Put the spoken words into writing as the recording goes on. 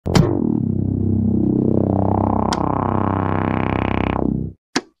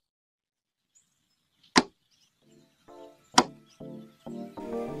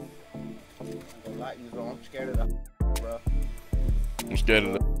scared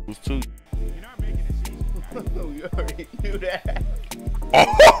of the too. We already knew that.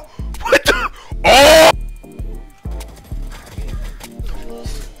 Oh! What the? Oh!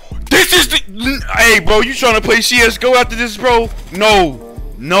 This is the. Hey, bro, you trying to play CS:GO after this, bro? No,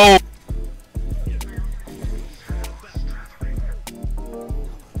 no.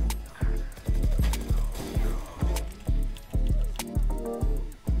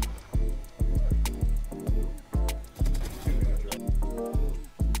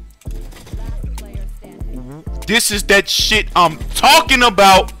 This is that shit I'm talking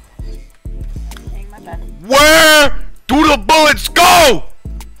about. Where do the bullets go?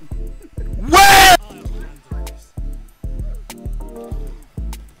 Where?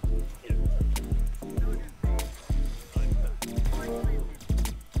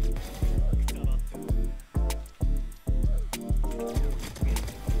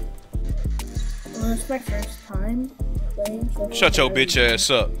 Well, it's my first time playing. So Shut your bitch ass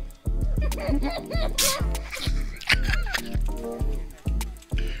up.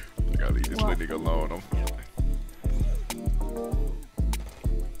 I gotta leave this little nigga alone.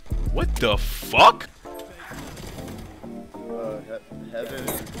 What the fuck? Heaven,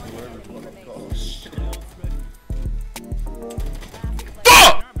 whatever it's called. Shit.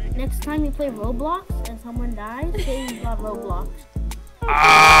 Fuck! next time you play Roblox and someone dies, say you got Roblox.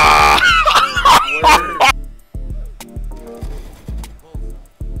 Ah!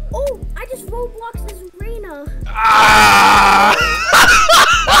 Oh, I just Robloxed this arena. Ah!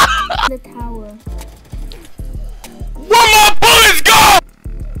 The tower. Where my bullets go?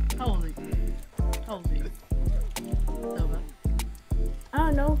 Holy. I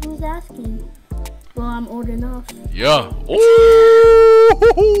don't know who's asking. Well, I'm old enough. Yeah.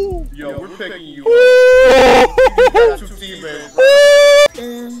 Ooh. Yo, we're picking you Ooh. up. Two teammates.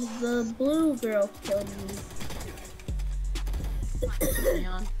 The blue girl killed me.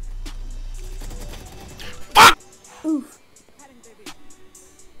 Leon. Fuck! Oof.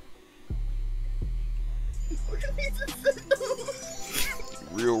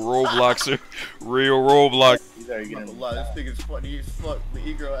 Real Robloxer. Real Roblox. He's already getting a lot. This thing is funny as fuck. The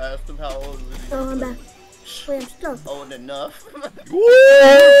e-girl asked him how old was he. Oh, I'm back. Wait, I'm stuck. Old enough. Woo!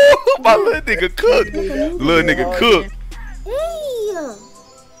 My little nigga cooked. Little nigga cooked. Hey!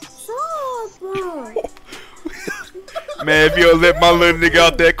 Stop, bro! Man, if you don't let my little nigga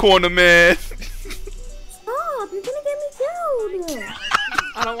out that corner, man. Stop! You're gonna get me killed!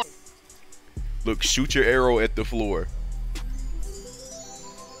 I don't want. Look, shoot your arrow at the floor.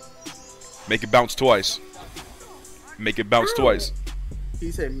 Make it bounce twice. Make it bounce twice.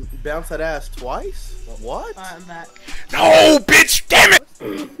 He said bounce that ass twice? What? I'm back. No, bitch! Damn it!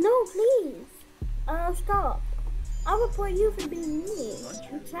 No, please. Stop. I'll report you for being mean.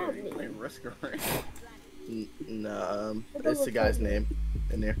 You traveling. Risk Nah, it's the guy's name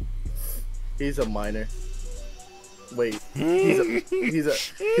in there. He's a minor. Wait, he's a no.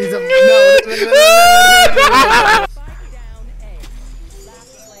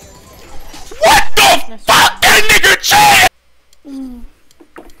 What the fuck? That nigga cheated!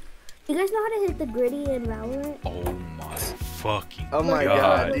 You guys know how to hit the gritty in Valorant? Oh my fucking Oh my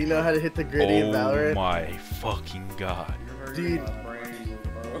god. Do you know how to hit the gritty in Valorant? Oh my fucking god. Dude. I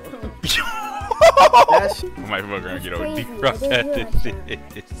might fuck around and get OD crazy. right I after didn't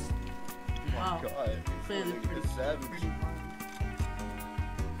this. Wow. God. Clearly. It's savage.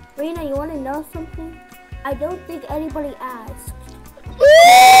 Rena, you wanna know something? I don't think anybody asked.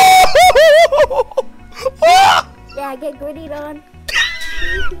 Yeah, get grittied on.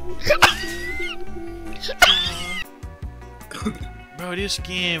 Bro, this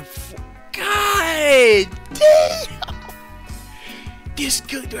skin. God damn! This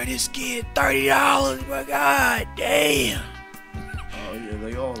good, bro. This skin $30, bro. God damn! Oh yeah,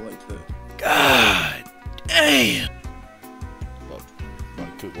 they all like that. God damn! Look,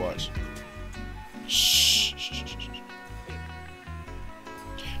 cook, watch. Shh.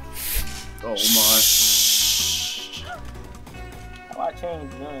 Oh How I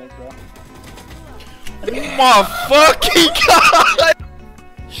change guns, bro? My fucking god!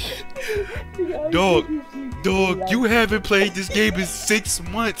 Dog, you haven't played this game in 6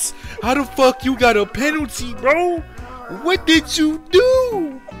 months. How the fuck you got a penalty, bro? What did you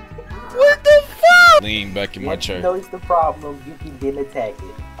do? What the fuck? Lean back in my chair. You know it's the problem. You keep getting attacked.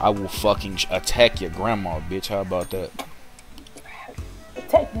 I will fucking attack your grandma, bitch. How about that?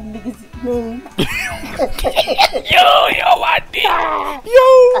 Attack them niggas, man. Yo, I did.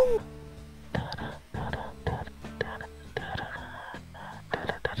 Yo.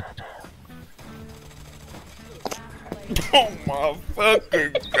 Oh my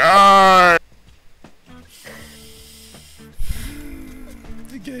fucking god!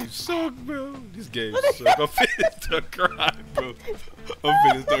 This game suck, bro. This game suck. I'm finna start crying, bro. I'm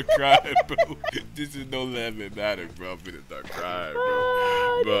finna start crying, bro. This is no laughing matter, bro. I'm finna start crying,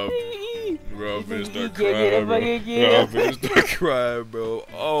 bro. Bro, I'm finna start crying, bro. I'm finna start crying, bro.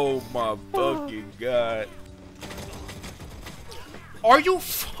 Oh my fucking god. Are you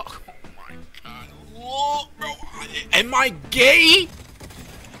fuck? Oh my god. Whoa, bro. Am I gay?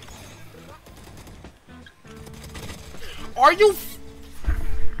 Are you?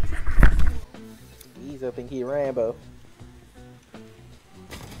 He's up and he Rambo.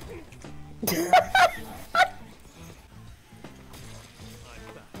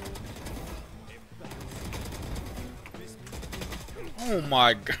 Oh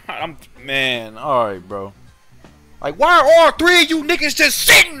my god, man, alright, bro. Like, why are all three of you niggas just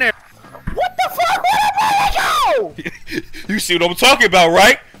sitting there? What the fuck? Where did I go? You see what I'm talking about,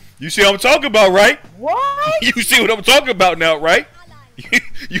 right? You see what I'm talking about, right? What? You see what I'm talking about now, right?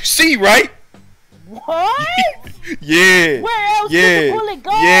 You see, right? What? Yeah. Where else Yeah. did the bullet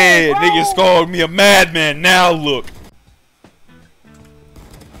go, Yeah, bro? niggas called me a madman. Now look.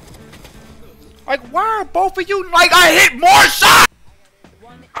 Like, why are both of you like I hit more shots?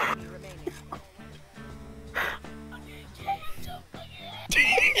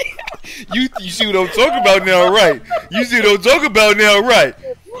 You see what I'm talking about now, right? You see what I'm talking about now, right?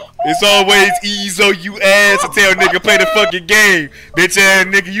 It's always ease on you ass to tell nigga play the fucking game. Bitch ass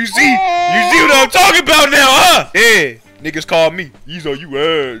nigga, you see what I'm talking about now, huh? Yeah, niggas call me. Ease on you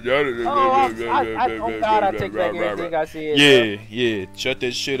ass. Oh God, I take back everything I said. Yeah, yeah, shut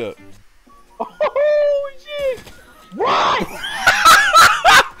that shit up. Oh shit! What?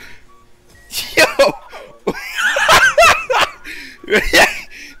 Yo!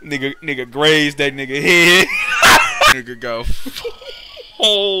 nigga grazed that nigga head. Nigga go.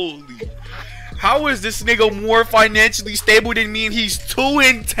 Holy. How is this nigga more financially stable than me and he's 2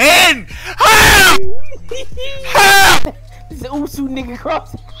 and 10? How? How? This is Usu nigga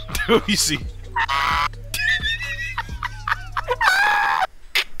cross. Let me see.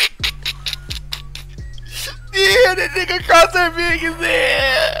 Yeah, that nigga crossed that big his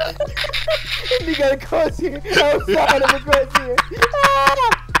head. He got a cross here. Outside of the cross here.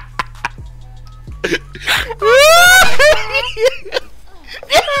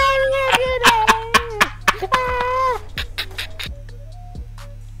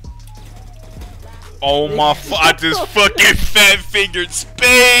 Oh my! I just fucking fat fingered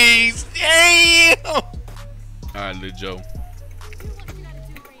space. Damn. All right, Lil Joe.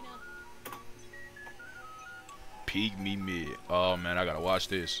 Peek me mid. Oh man, I gotta watch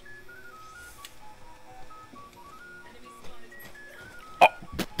this.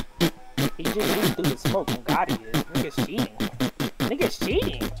 He just moved through the smoke. Oh God, he is. Nigga's cheating. Nigga's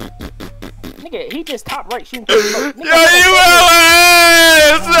cheating. Nigga, he just top right shooting through the smoke. Nigga, Yeah, you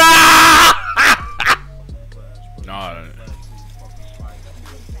ass! Nah.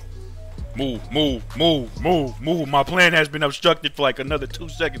 Move. My plan has been obstructed for like another 2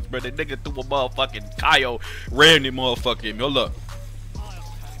 seconds, bro. That nigga threw a motherfucking Kyle, ran the motherfucking. Yo, look.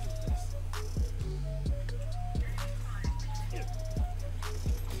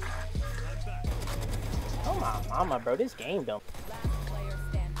 oh my mama, bro. This game don't.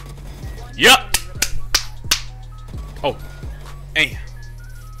 Yup. Oh. Hey.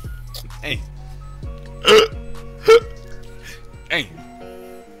 Hey. Hey.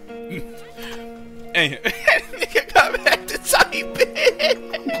 Hey. Nigga got back to type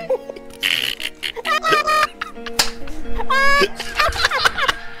it.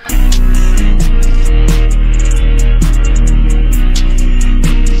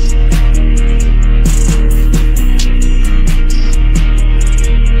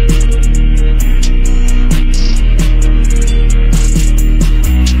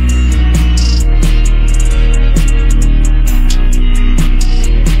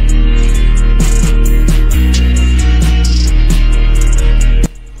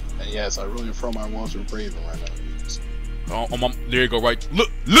 Yes, I really from my walls with Raven right now. Oh, my, there you go, right. Look.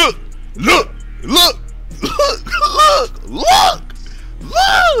 Who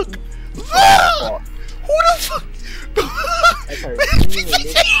the fuck? That's her.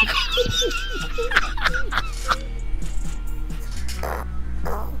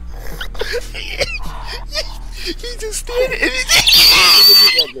 He just standing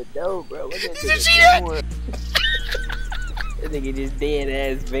and No, bro. What that Did you nigga see that? doing? That nigga just dead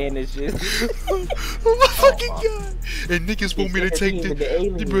ass vanishes. oh my fucking god! And niggas want me to take this,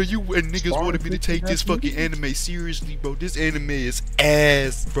 bro. Niggas wanted me to take this fucking anime seriously, bro. This anime is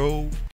ass, bro.